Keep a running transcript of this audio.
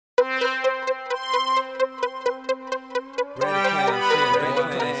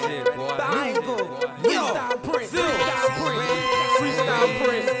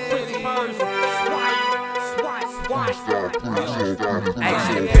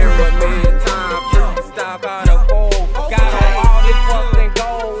Freestyle got a fool. Got on all this fucking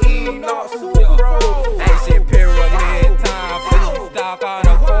gold. Enoch super bro. Ancient pyramid time. Freestyle got a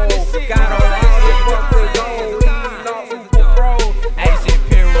fool. Got on all this fucking gold. Enoch super bro. Ancient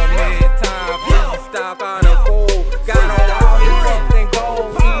pyramid time. Freestyle got a fool. Got on all this fucking gold.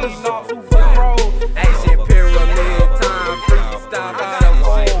 Enoch super bro. Ancient pyramid time. Freestyle got a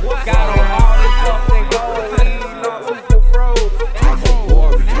fool. Got on all this fucking gold. Enoch super bro. I'm a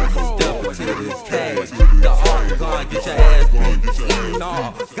warrior, step into this cage. The art gun, get your ass beat.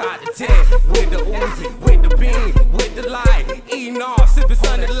 Enoch, got the 10 with the Uzi, with the beam, with the light. Enoch, sipping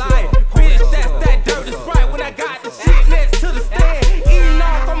sunny light. Bitch, that's that dirty Sprite when I got the shit next to the stand.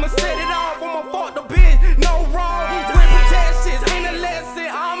 Enoch, I'ma set it off, I'ma fuck the bitch, no wrong. With protections, ain't a lesson,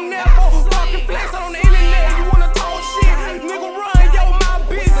 I'm never fucking flex on the internet. You wanna talk shit, nigga run, yo, my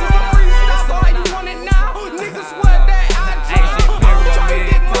business. I'm freestyle, so how you want it now? Nigga swear that I Ancient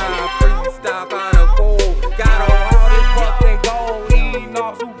pyramid time. Freestyle got a fool. Got on all this fucking gold.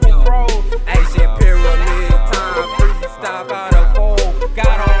 Enoch super bro. Ancient pyramid time. Freestyle got a fool.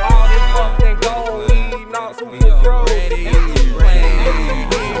 Got on all this fucking gold. Enoch super bro.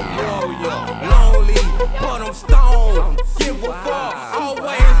 lonely, but I'm stoned. Give a fuck,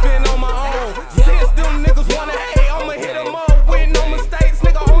 always been on my own. Since them niggas wanna hate, I'ma hit them up with no mistakes.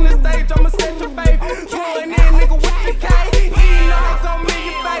 Nigga on the stage, I'ma set your face. Pulling in, nigga with the K. Enoch, I'm in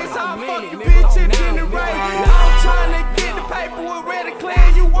your face. I'll fuck your bitch and generate. I'm trying to get the paper with Ready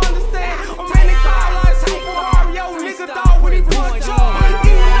Clan, you understand? I'm in the car like Super Mario, nigga dog with his punch on.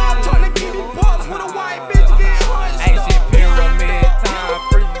 Enoch trying to get his bucks with a white bitch get hunched. Ancient pyramid time.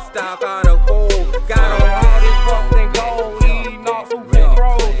 Freestyle got a fool. Got on all this fucking gold. Enoch super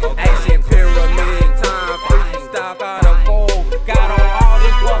bro. Ancient pyramid time. Freestyle got a fool. Got on all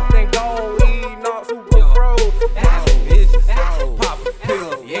this fucking gold. Enoch super bro. Vicious, pop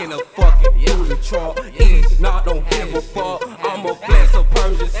pills in a fucking booty truck. Enoch don't give a fuck. I'm a flex a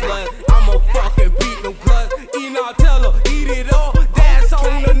Persian slut. I'm a fucking beat them guts. Enoch tell her, eat it up. That's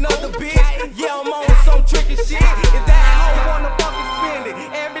on another bitch. Yeah, I'm on some tricky shit. If that hoe wanna fucking spend it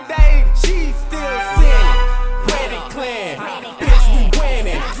every day, she still sinning. Ready Clan, bitch, we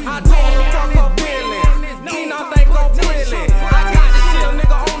winning. I told her fuck her feelings. Enoch think I'm brilliant. I got the shit,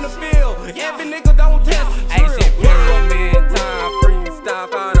 nigga on the field. Every nigga don't test the drill. Ancient pyramid time. Freestyle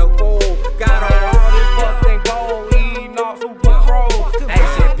got a fool. Got on all this fucking gold. Enoch super bro.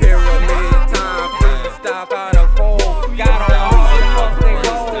 Ancient pyramid time. Freestyle got a fool. Got on all this fucking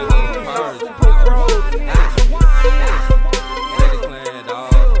gold. Enoch super bro. Ready Clan,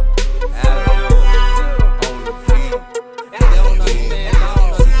 dog. Aziph, on the beat. They don't understand, dog.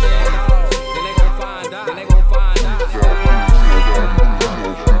 Then they gon' find out. Then they gon' find out.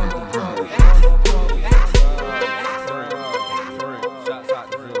 Shots out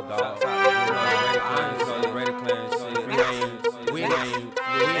the field, dog. Ready Clan shit. We ain't,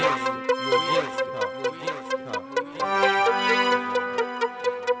 you against it.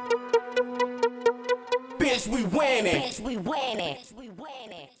 Bitch, we winning. Bitch, we winning.